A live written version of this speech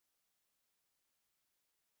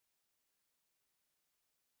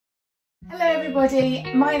Hello everybody,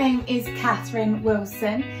 my name is Catherine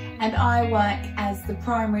Wilson and I work as the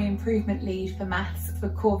Primary Improvement Lead for Maths for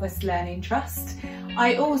Corvus Learning Trust.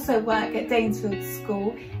 I also work at Danesfield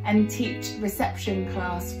School and teach reception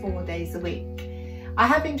class 4 days a week. I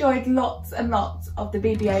have enjoyed lots and lots of the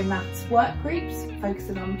BBO Maths work groups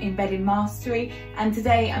focusing on embedding mastery, and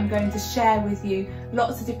today I'm going to share with you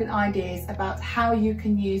lots of different ideas about how you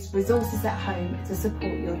can use resources at home to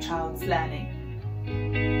support your child's learning.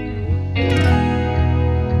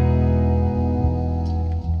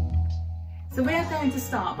 So we are going to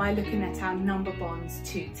start by looking at our number bonds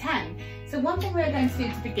to 10. So one thing we're going to do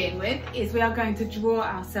to begin with is we are going to draw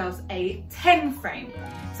ourselves a 10 frame.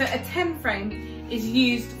 So a 10 frame is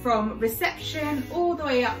used from reception all the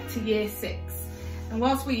way up to year 6. And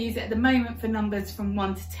whilst we use it at the moment for numbers from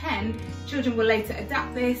 1 to 10, children will later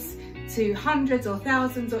adapt this to hundreds or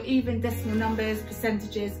thousands or even decimal numbers,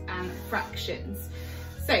 percentages and fractions.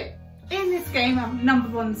 So in this game of number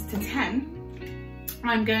bonds to 10,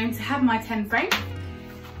 I'm going to have my 10 frame,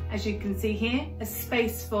 as you can see here, a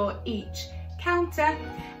space for each counter,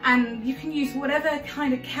 and you can use whatever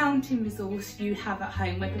kind of counting resource you have at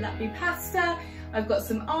home, whether that be pasta. I've got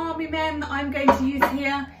some army men that I'm going to use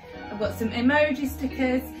here. I've got some emoji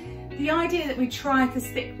stickers. The idea that we try to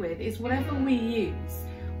stick with is whatever we use,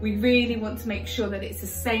 we really want to make sure that it's the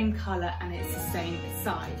same colour and it's the same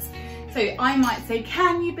size. So I might say,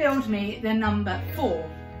 can you build me the number 4?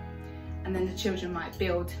 And then the children might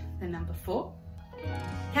build the number 4.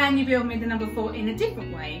 Can you build me the number 4 in a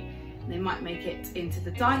different way? They might make it into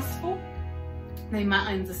the dice 4. They might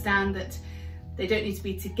understand that they don't need to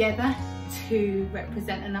be together to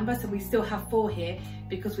represent a number. So we still have 4 here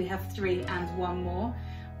because we have 3 and 1 more.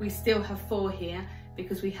 We still have 4 here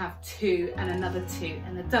because we have 2 and another 2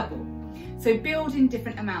 and a double. So build in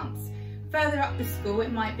different amounts. Further up the school,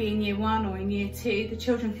 it might be in year 1 or in year 2, the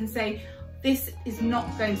children can say, this is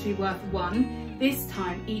not going to be worth 1. This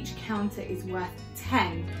time each counter is worth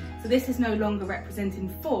 10. So this is no longer representing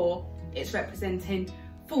 4, it's representing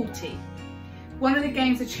 40. One of the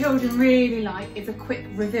games the children really like is a quick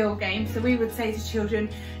reveal game. So we would say to children,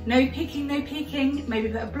 no peeking, maybe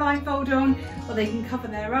put a blindfold on, or they can cover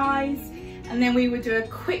their eyes. And then we would do a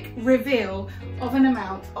quick reveal of an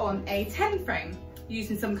amount on a 10 frame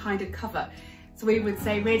using some kind of cover. So we would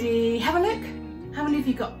say, ready, have a look, how many have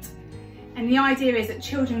you got? And the idea is that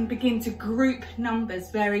children begin to group numbers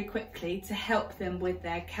very quickly to help them with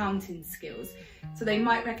their counting skills. So they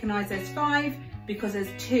might recognise there's 5 because there's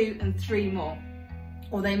 2 and 3 more.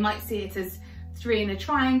 Or they might see it as 3 in a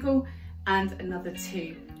triangle and another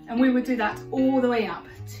 2. And we would do that all the way up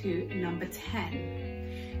to number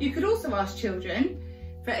 10. You could also ask children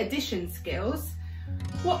for addition skills,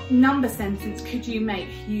 what number sentence could you make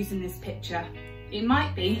using this picture? It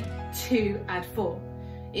might be 2 add 4.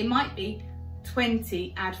 It might be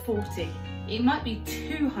 20 add 40. It might be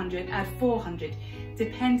 200 add 400,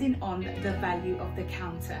 depending on the value of the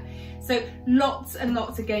counter. So lots and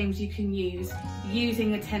lots of games you can use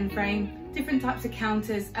using a 10 frame, different types of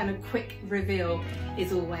counters, and a quick reveal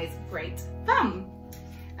is always great fun.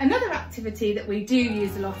 Another activity that we do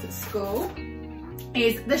use a lot at school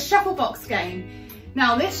is the shuffle box game.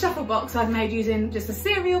 Now this shuffle box I've made using just a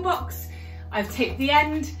cereal box. I've taped the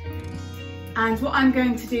end. And what I'm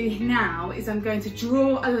going to do now is I'm going to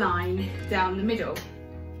draw a line down the middle.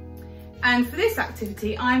 And for this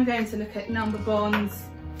activity, I'm going to look at number bonds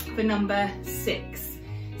for number 6.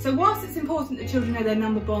 So whilst it's important that children know their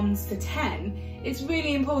number bonds to 10, it's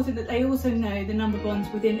really important that they also know the number bonds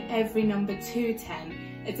within every number to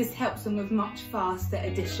 10, as this helps them with much faster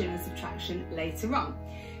addition and subtraction later on.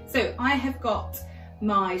 So I have got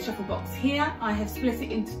my shuffle box here. I have split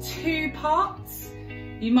it into 2 parts.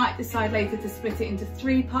 You might decide later to split it into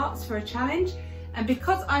 3 parts for a challenge. And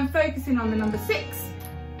because I'm focusing on the number 6,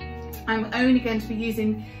 I'm only going to be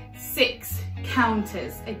using 6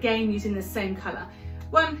 counters, again using the same colour.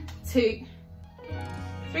 1, 2,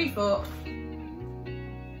 3, 4,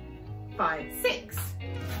 5, 6.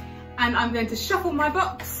 And I'm going to shuffle my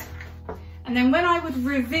box. And then when I would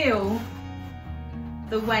reveal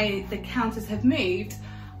the way the counters have moved,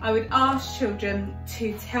 I would ask children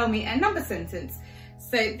to tell me a number sentence.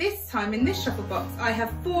 So this time in this shuffle box, I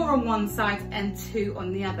have 4 on one side and 2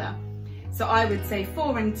 on the other. So I would say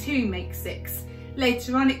 4 and 2 make 6.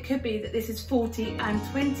 Later on, it could be that this is 40 and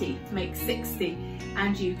 20 make 60,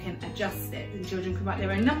 and you can adjust it. And children can write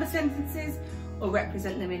their own number sentences or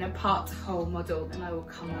represent them in a part-whole model, and I will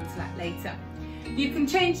come on to that later. You can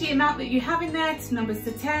change the amount that you have in there to numbers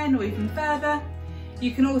to 10 or even further.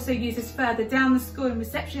 You can also use this further down the school in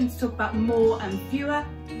reception to talk about more and fewer.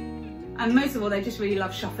 And most of all, they just really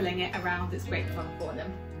love shuffling it around. It's great fun for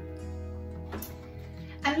them.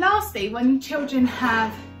 And lastly, when children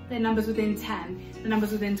have their numbers within 10, the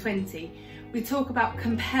numbers within 20, we talk about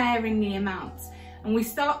comparing the amounts, and we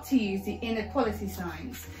start to use the inequality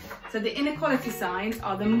signs. So the inequality signs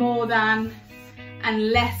are the more than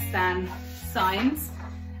and less than signs,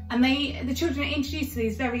 and the children are introduced to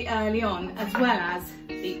these very early on, as well as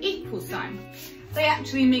the equal sign. They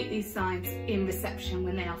actually meet these signs in reception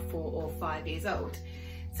when they are 4 or 5 years old.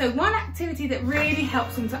 So one activity that really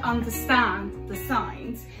helps them to understand the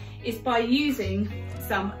signs is by using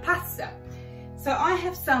some pasta. So I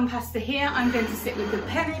have some pasta here. I'm going to stick with the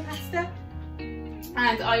penne pasta,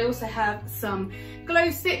 and I also have some glow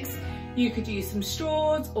sticks. You could use some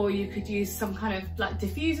straws, or you could use some kind of like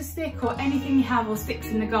diffuser stick, or anything you have, or sticks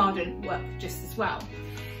in the garden work just as well.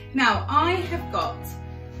 Now I have got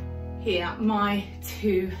here my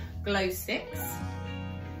 2 glow sticks,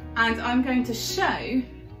 and I'm going to show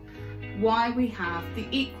why we have the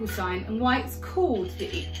equal sign and why it's called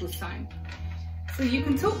the equal sign. So you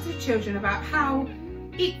can talk to the children about how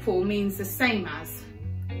equal means the same as.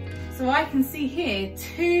 So I can see here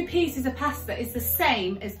 2 pieces of pasta is the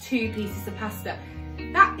same as 2 pieces of pasta.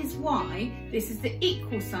 That is why this is the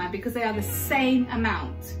equal sign, because they are the same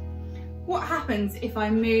amount. What happens if I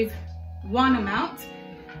move one amount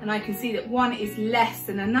and I can see that one is less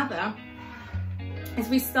than another, is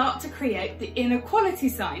we start to create the inequality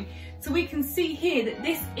sign. So we can see here that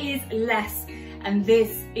this is less and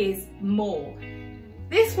this is more.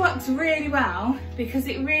 This works really well because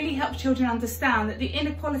it really helps children understand that the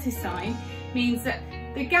inequality sign means that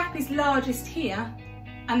the gap is largest here,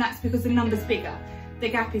 and that's because the number's bigger. The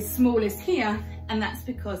gap is smallest here, and that's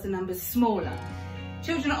because the number's smaller.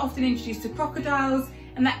 Children are often introduced to crocodiles,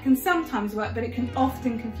 and that can sometimes work, but it can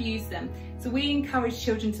often confuse them. So we encourage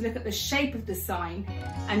children to look at the shape of the sign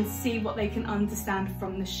and see what they can understand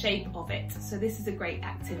from the shape of it. So this is a great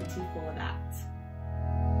activity for that.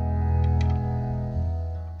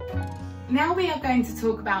 Now we are going to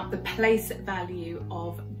talk about the place value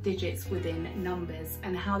of digits within numbers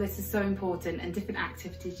and how this is so important, and different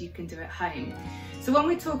activities you can do at home. So when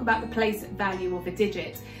we talk about the place value of a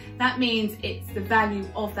digit, that means it's the value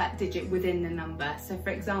of that digit within the number. So for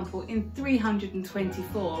example, in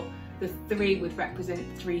 324, the 3 would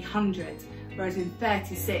represent 300, whereas in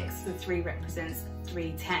 36, the 3 represents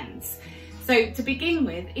 3 tens. So to begin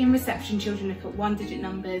with, in reception, children look at 1-digit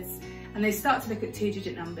numbers, and they start to look at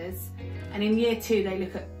 2-digit numbers. And in year 2, they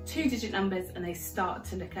look at 2-digit numbers, and they start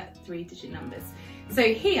to look at 3-digit numbers. So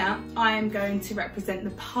here, I am going to represent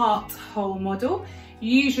the part whole model.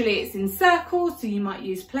 Usually it's in circles, so you might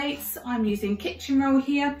use plates. I'm using kitchen roll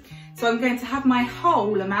here. So I'm going to have my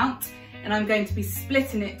whole amount, and I'm going to be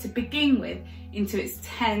splitting it to begin with into its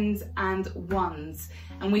tens and ones.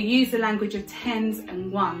 And we use the language of tens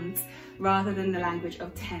and ones rather than the language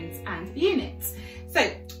of tens and units. So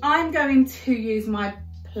I'm going to use my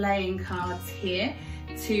playing cards here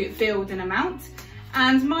to build an amount,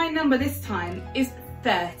 and my number this time is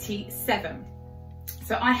 37.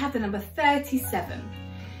 So I have the number 37,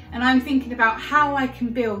 and I'm thinking about how I can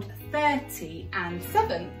build 30 and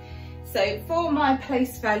 7. So for my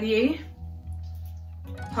place value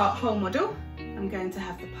part whole model, I'm going to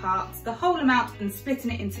have the parts, the whole amount, and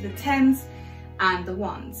splitting it into the tens and the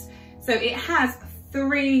ones. So it has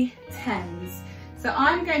 3 tens. So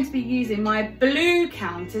I'm going to be using my blue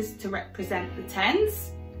counters to represent the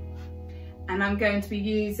tens, and I'm going to be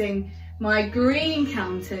using my green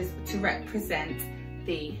counters to represent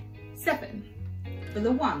the 7 for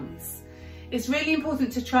the ones. It's really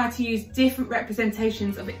important to try to use different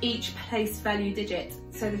representations of each place value digit,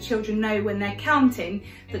 so the children know when they're counting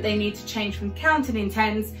that they need to change from counting in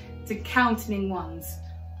tens to counting in ones.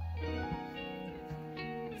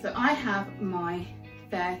 So I have my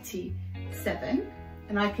 37,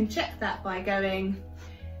 and I can check that by going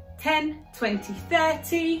 10, 20,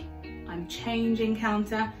 30, I'm changing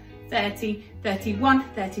counter, 30, 31,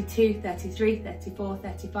 32, 33, 34,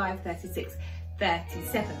 35, 36,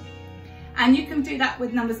 37. And you can do that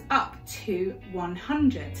with numbers up to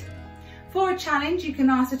 100. For a challenge, you can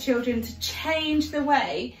ask the children to change the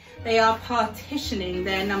way they are partitioning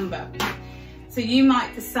their number. So you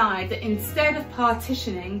might decide that instead of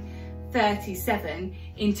partitioning 37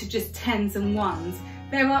 into just tens and ones,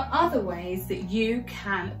 there are other ways that you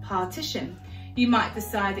can partition. You might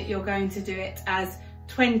decide that you're going to do it as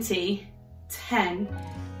 20, 10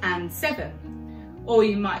 and 7. Or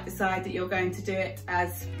you might decide that you're going to do it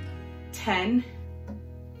as 10,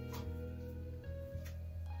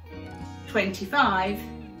 25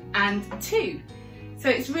 and 2. So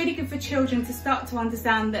it's really good for children to start to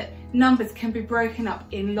understand that numbers can be broken up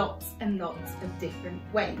in lots and lots of different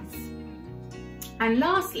ways. And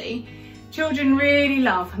lastly, Children really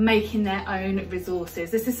love making their own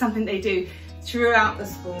resources. This is something they do throughout the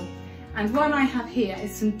school. And one I have here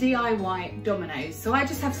is some DIY dominoes. So I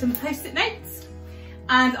just have some post-it notes,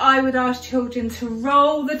 and I would ask children to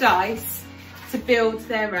roll the dice to build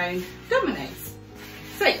their own dominoes.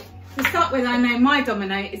 So to start with, I know my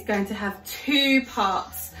domino is going to have 2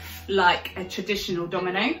 parts like a traditional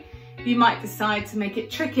domino. You might decide to make it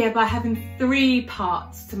trickier by having 3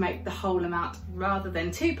 parts to make the whole amount rather than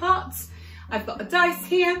 2 parts. I've got a dice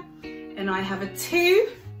here and I have a 2.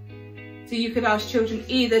 So you could ask children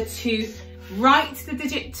either to write the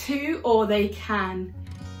digit 2 or they can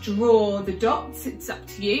draw the dots. It's up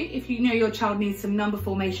to you. If you know your child needs some number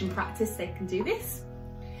formation practice, they can do this.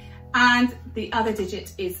 And the other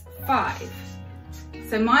digit is 5.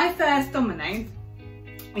 So my first domino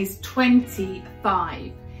is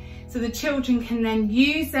 25. So the children can then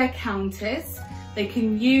use their counters. They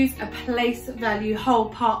can use a place value whole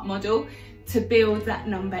part model to build that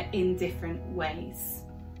number in different ways.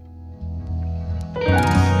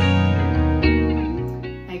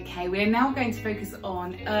 Okay, we're now going to focus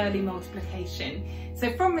on early multiplication.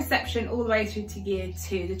 So from reception all the way through to year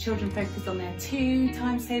 2, the children focus on their 2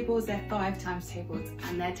 times tables, their 5 times tables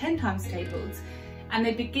and their 10 times tables. And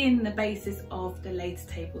they begin the basis of the later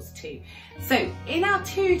tables too. So in our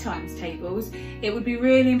 2 times tables, it would be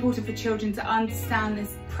really important for children to understand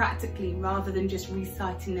this practically rather than just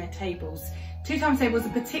reciting their tables. 2 times tables are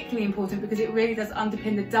particularly important because it really does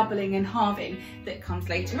underpin the doubling and halving that comes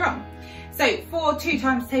later on. So for 2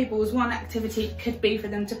 times tables, one activity could be for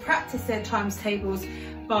them to practice their times tables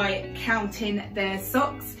by counting their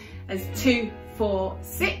socks as 2, 4,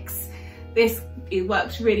 6. It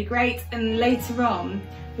works really great, and later on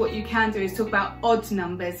what you can do is talk about odd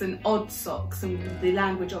numbers and odd socks and the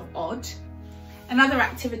language of odd. Another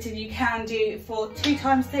activity you can do for 2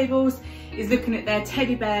 times tables is looking at their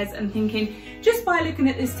teddy bears and thinking, just by looking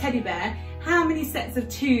at this teddy bear, how many sets of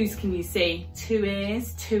 2s can you see? 2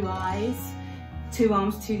 ears, 2 eyes, 2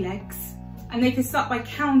 arms, 2 legs. And they could start by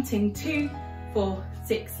counting 2, 4,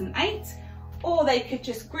 6 and 8, or they could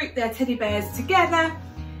just group their teddy bears together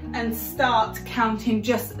and start counting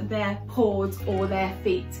just their paws or their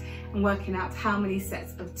feet and working out how many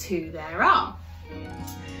sets of 2 there are.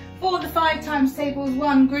 For the 5 times tables,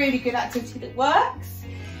 one really good activity that works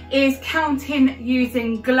is counting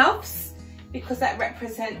using gloves, because that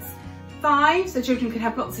represents 5, so children can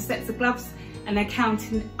have lots of sets of gloves and they're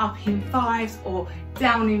counting up in 5s or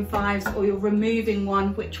down in 5s, or you're removing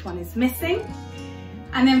one, which one is missing.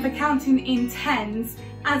 And then for counting in 10s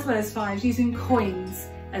as well as 5s, using coins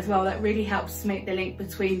as well, that really helps to make the link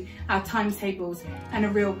between our times tables and a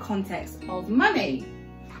real context of money.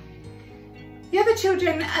 The other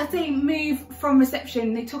children, as they move from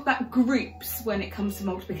reception, they talk about groups when it comes to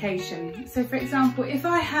multiplication. So for example, if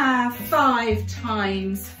I have 5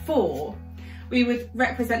 times 4, we would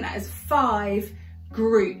represent that as 5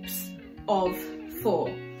 groups of 4.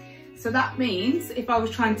 So that means if I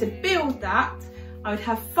was trying to build that, I would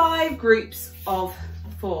have 5 groups of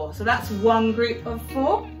 4. So that's one group of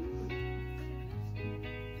 4.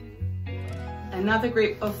 Another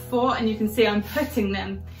group of 4, and you can see I'm putting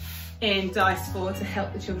them in dice 4 to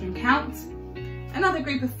help the children count. Another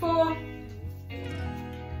group of 4.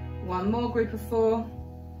 One more group of 4.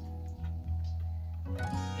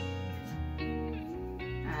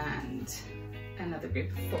 And another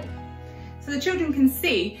group of 4. So the children can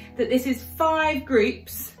see that this is 5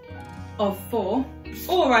 groups of 4,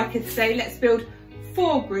 or I could say let's build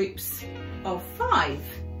 4 groups of 5,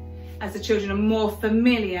 as the children are more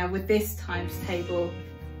familiar with this times table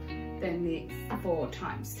than the 4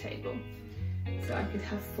 times table. So I could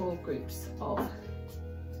have 4 groups of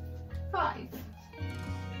 5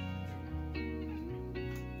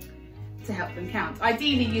 to help them count.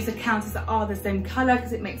 Ideally use the counters that are the same colour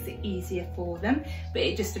because it makes it easier for them, but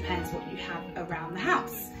it just depends what you have around the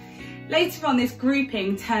house. Later on, this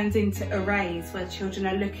grouping turns into arrays where children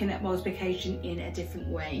are looking at multiplication in a different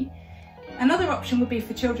way. Another option would be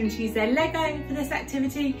for children to use their Lego for this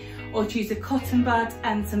activity, or to use a cotton bud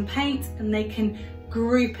and some paint, and they can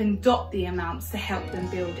group and dot the amounts to help them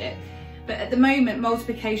build it. But at the moment,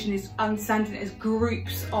 multiplication is understanding it as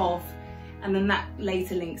groups of, and then that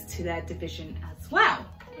later links to their division as well.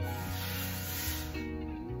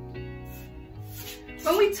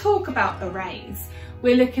 When we talk about arrays,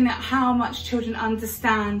 we're looking at how much children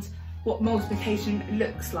understand what multiplication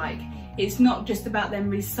looks like. It's not just about them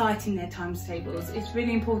reciting their times tables. It's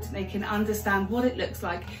really important they can understand what it looks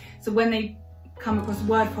like, so when they come across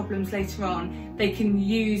word problems later on, they can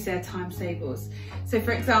use their times tables. So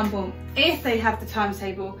for example, if they have the times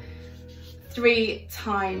table 3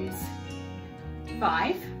 times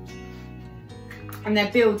 5, and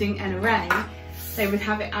they're building an array, they would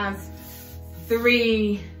have it as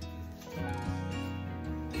 3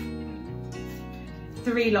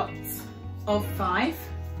 lots of 5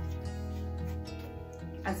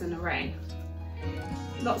 as an array.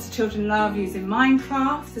 Lots of children love using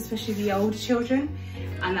Minecraft, especially the older children,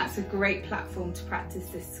 and that's a great platform to practice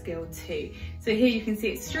this skill too. So here you can see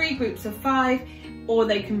it's 3 groups of 5, or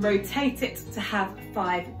they can rotate it to have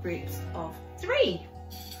 5 groups of 3.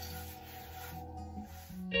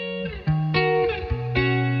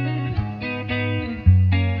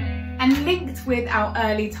 And linked with our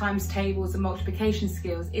early times tables and multiplication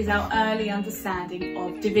skills is our early understanding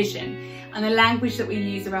of division. And the language that we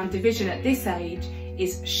use around division at this age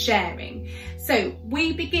is sharing. So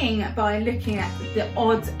we begin by looking at the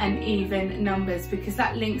odd and even numbers, because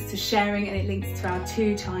that links to sharing and it links to our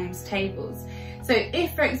 2 times tables. So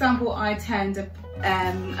if, for example, I turned a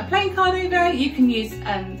playing card over, you can use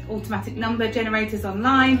automatic number generators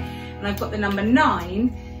online, and I've got the number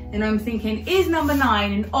 9, and I'm thinking, is number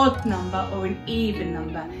 9 an odd number or an even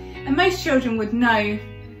number? And most children would know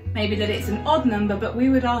maybe that it's an odd number, but we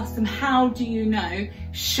would ask them, how do you know?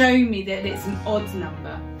 Show me that it's an odd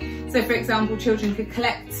number. So for example, children could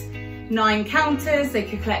collect 9 counters, they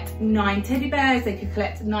could collect 9 teddy bears, they could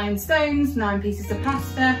collect 9 stones, 9 pieces of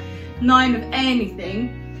pasta, 9 of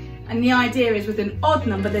anything. And the idea is with an odd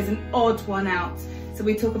number, there's an odd one out. So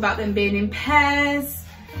we talk about them being in pairs,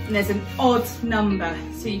 and there's an odd number.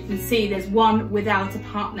 So you can see there's one without a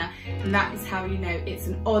partner, and that is how you know it's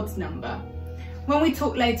an odd number. When we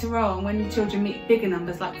talk later on, when children meet bigger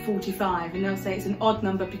numbers like 45, and they'll say it's an odd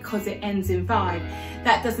number because it ends in 5,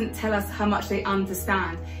 that doesn't tell us how much they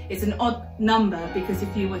understand. It's an odd number because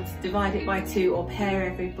if you were to divide it by 2 or pair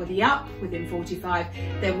everybody up within 45,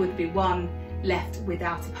 there would be one left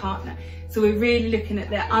without a partner. So we're really looking at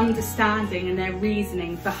their understanding and their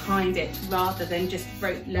reasoning behind it rather than just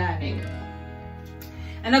rote learning.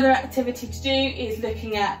 Another activity to do is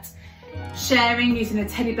looking at sharing using a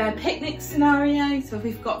teddy bear picnic scenario. So if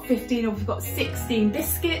we've got 15 or we've got 16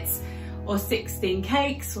 biscuits or 16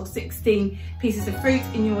 cakes or 16 pieces of fruit,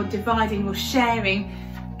 and you're dividing or sharing,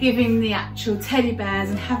 giving the actual teddy bears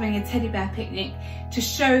and having a teddy bear picnic to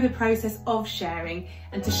show the process of sharing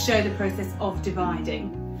and to show the process of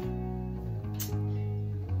dividing.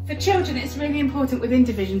 For children, it's really important within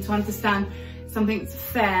division to understand something's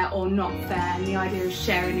fair or not fair, and the idea of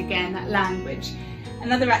sharing, again, that language.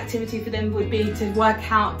 Another activity for them would be to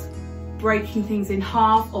work out breaking things in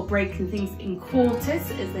half or breaking things in quarters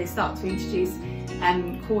as they start to introduce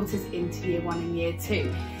quarters into year 1 and year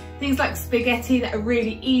 2. Things like spaghetti that are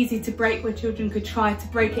really easy to break, where children could try to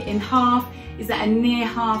break it in half. Is that a near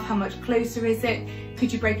half? How much closer is it?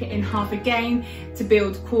 Could you break it in half again to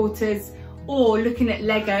build quarters? Or looking at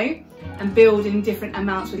Lego and building different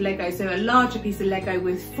amounts with Lego. So a larger piece of Lego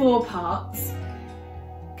with 4 parts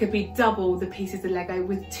could be double the pieces of Lego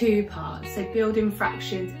with 2 parts. So building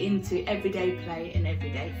fractions into everyday play and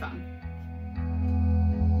everyday fun.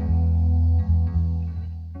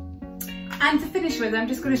 And to finish with, I'm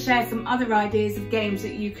just going to share some other ideas of games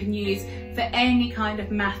that you can use for any kind of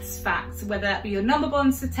maths facts, whether that be your number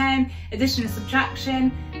bonds to 10, addition and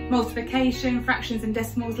subtraction, multiplication, fractions and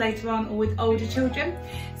decimals later on, or with older children.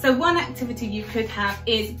 So one activity you could have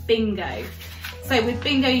is bingo. So with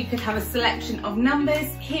bingo, you could have a selection of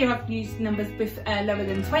numbers. Here I've used numbers lower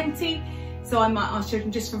than 20. So I might ask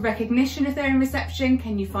children just for recognition if they're in reception,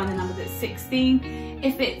 can you find the number that's 16?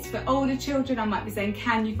 If it's for older children, I might be saying,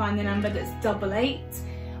 can you find the number that's double 8?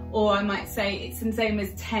 Or I might say it's the same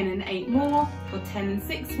as 10 and 8 more, or 10 and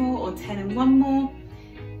 6 more, or 10 and 1 more.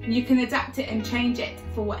 You can adapt it and change it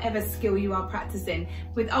for whatever skill you are practicing.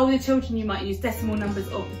 With older children, you might use decimal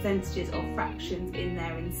numbers or percentages or fractions in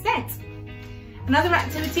there instead. Another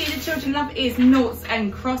activity that children love is noughts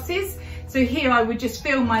and crosses. So here I would just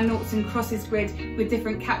fill my noughts and crosses grid with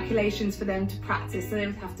different calculations for them to practice. So they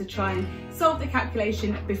would have to try and solve the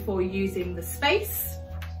calculation before using the space.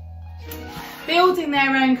 Building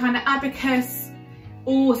their own kind of abacus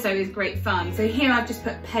also is great fun. So here I've just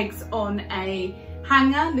put pegs on a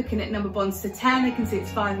hanger, looking at number bonds to 10. They can see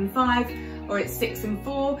it's 5 and 5, or it's 6 and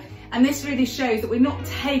 4. And this really shows that we're not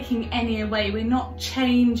taking any away, we're not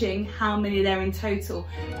changing how many there are in total,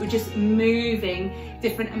 we're just moving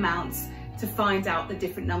different amounts to find out the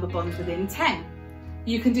different number bonds within 10.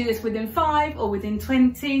 You can do this within 5 or within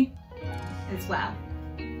 20 as well.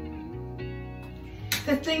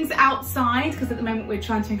 So things outside, because at the moment we're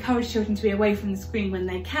trying to encourage children to be away from the screen when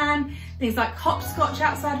they can. Things like hopscotch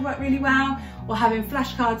outside work really well, or having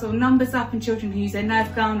flashcards or numbers up, and children can use their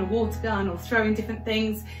Nerf gun or water gun or throwing different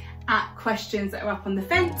things at questions that are up on the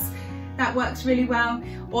fence. that works really well,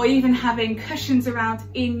 or even having cushions around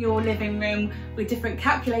in your living room with different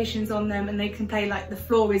calculations on them, and they can play like the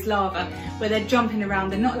floor is lava, where they're jumping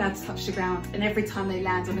around, they're not allowed to touch the ground, and every time they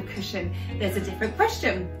land on a cushion there's a different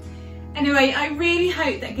question. Anyway, I really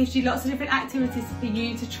hope that gives you lots of different activities for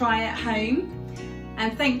you to try at home,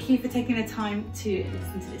 and thank you for taking the time to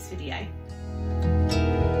listen to this video.